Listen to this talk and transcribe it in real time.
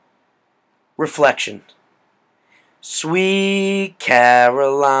Reflection. Sweeeeet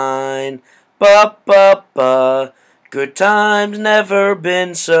Caroline, ba ba ba. Good times never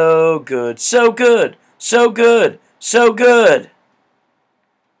been so good. So good, so good, so good.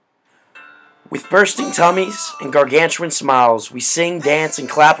 With bursting tummies and gargantuan smiles, we sing, dance, and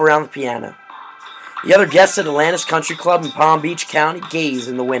clap around the piano. The other guests at Atlantis Country Club in Palm Beach County gaze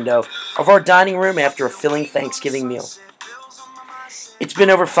in the window of our dining room after a filling Thanksgiving meal. It's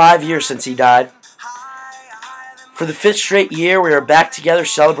been over 5 years since he died. For the 5th straight year, we are back together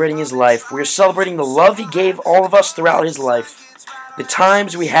celebrating his life. We are celebrating the love he gave all of us throughout his life. The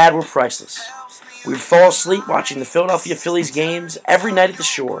times we had were priceless. We would fall asleep watching the Philadelphia Phillies games every night at the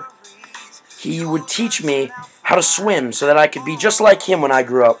shore. He would teach me how to swim so that I could be just like him when I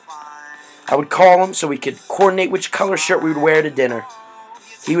grew up. I would call him so we could coordinate which color shirt we would wear to dinner.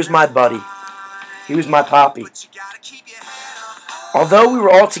 He was my buddy. He was my poppy. Although we were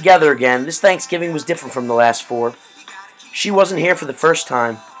all together again, this Thanksgiving was different from the last 4. She wasn't here for the first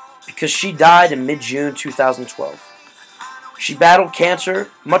time because she died in mid-June 2012. She battled cancer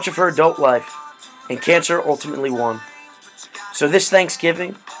much of her adult life, and cancer ultimately won. So this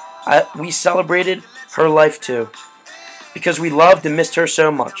Thanksgiving, we celebrated her life too, because we loved and missed her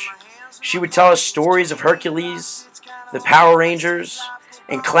so much. She would tell us stories of Hercules, the Power Rangers,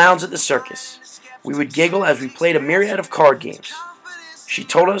 and clowns at the circus. We would giggle as we played a myriad of card games. She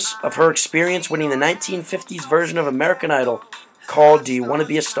told us of her experience winning the 1950s version of American Idol called Do You Want to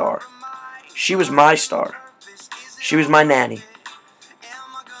Be a Star? She was my star. She was my nanny.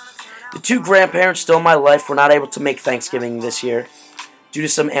 The 2 grandparents still in my life were not able to make Thanksgiving this year due to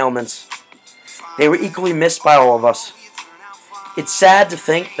some ailments. They were equally missed by all of us. It's sad to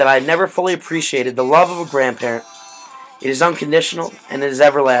think that I never fully appreciated the love of a grandparent. It is unconditional and it is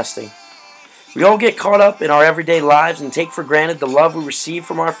everlasting. We all get caught up in our everyday lives and take for granted the love we receive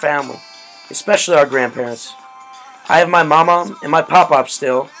from our family, especially our grandparents. I have my mama and my pop-pop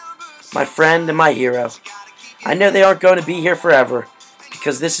still, my friend and my hero. I know they aren't going to be here forever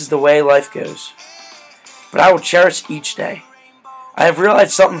because this is the way life goes. But I will cherish each day. I have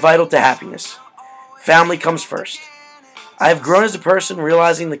realized something vital to happiness. Family comes first. I have grown as a person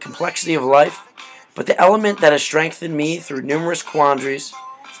realizing the complexity of life, but the element that has strengthened me through numerous quandaries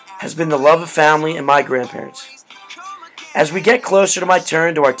has been the love of family and my grandparents. As we get closer to my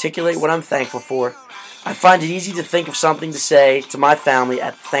turn to articulate what I'm thankful for, I find it easy to think of something to say to my family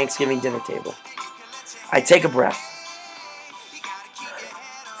at the Thanksgiving dinner table. I take a breath.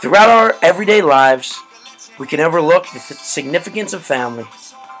 Throughout our everyday lives, we can overlook the significance of family.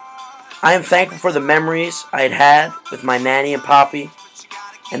 I am thankful for the memories I had with my nanny and poppy,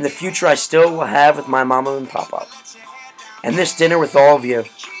 and the future I still will have with my mama and pop-pop, and this dinner with all of you.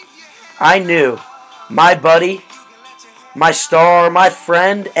 I knew my buddy, my star, my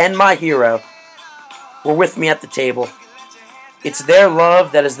friend, and my hero were with me at the table. It's their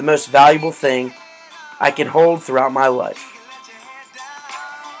love that is the most valuable thing I can hold throughout my life.